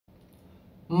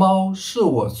猫是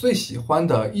我最喜欢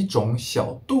的一种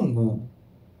小动物。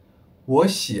我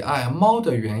喜爱猫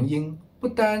的原因不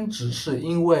单只是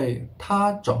因为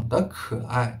它长得可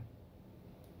爱，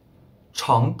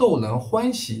常逗人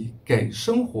欢喜，给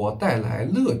生活带来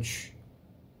乐趣，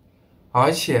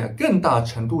而且更大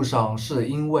程度上是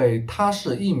因为它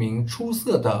是一名出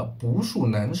色的捕鼠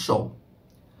能手。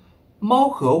猫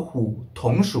和虎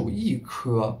同属一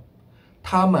科，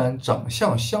它们长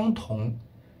相相同，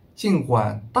尽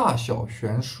管大小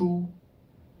悬殊，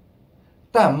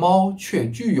但猫却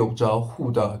具有着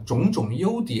虎的种种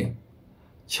优点。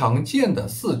强健的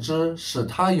四肢使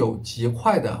它有极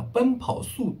快的奔跑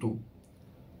速度，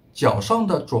脚上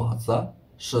的爪子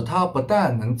使它不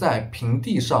但能在平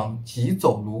地上疾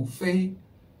走如飞，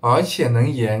而且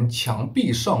能沿墙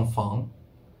壁上房，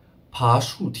爬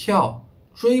树跳，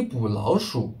追捕老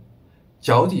鼠。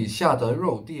脚底下的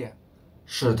肉垫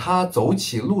使它走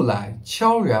起路来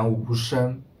悄然无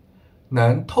声，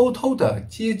能偷偷地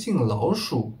接近老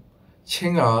鼠，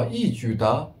轻而易举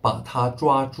地把它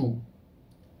抓住。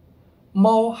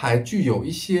猫还具有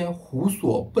一些虎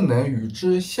所不能与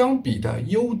之相比的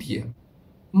优点。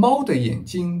猫的眼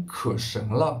睛可神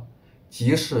了，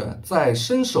即使在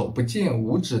伸手不见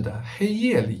五指的黑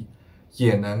夜里，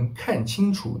也能看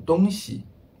清楚东西。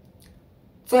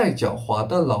再狡猾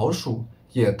的老鼠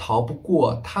也逃不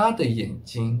过它的眼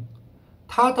睛。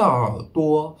它的耳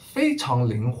朵非常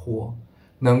灵活，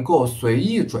能够随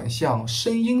意转向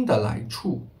声音的来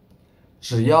处。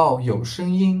只要有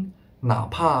声音，哪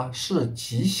怕是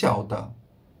极小的，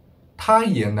它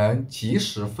也能及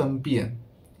时分辨。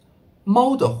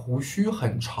猫的胡须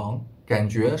很长，感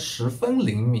觉十分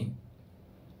灵敏，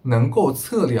能够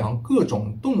测量各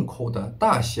种洞口的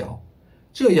大小。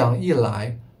这样一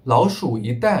来，老鼠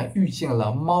一旦遇见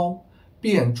了猫，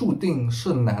便注定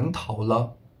是难逃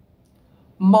了。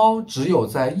猫只有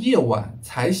在夜晚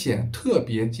才显特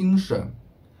别精神，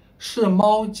是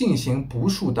猫进行捕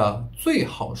鼠的最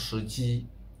好时机。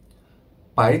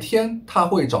白天它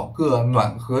会找个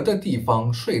暖和的地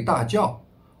方睡大觉，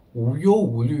无忧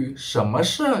无虑，什么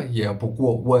事也不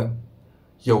过问。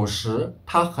有时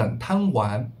它很贪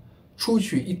玩，出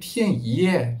去一天一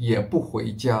夜也不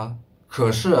回家。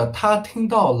可是它听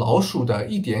到老鼠的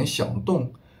一点响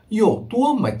动，又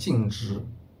多么尽职。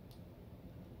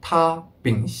它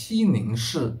屏息凝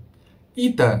视，一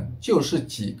等就是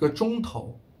几个钟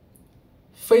头，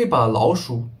非把老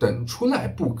鼠等出来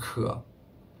不可。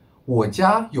我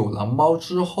家有了猫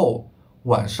之后，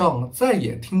晚上再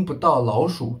也听不到老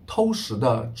鼠偷食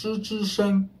的吱吱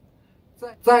声，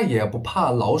再也不怕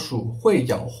老鼠会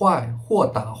咬坏或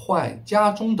打坏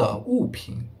家中的物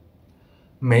品，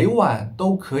每晚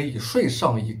都可以睡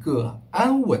上一个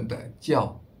安稳的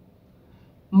觉。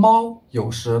猫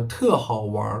有时特好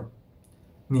玩，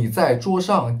你在桌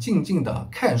上静静地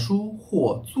看书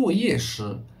或作业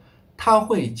时，它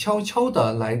会悄悄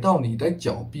地来到你的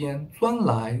脚边钻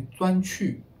来钻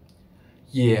去，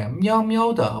也喵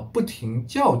喵地不停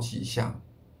叫几下。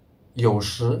有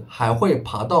时还会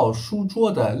爬到书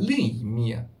桌的另一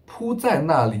面，扑在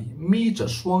那里眯着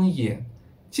双眼，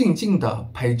静静地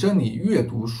陪着你阅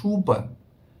读书本。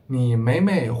你每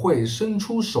每会伸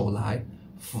出手来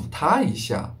抚它一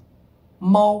下。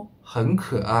猫很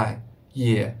可爱，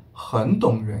也很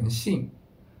懂人性，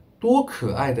多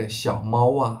可爱的小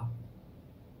猫啊！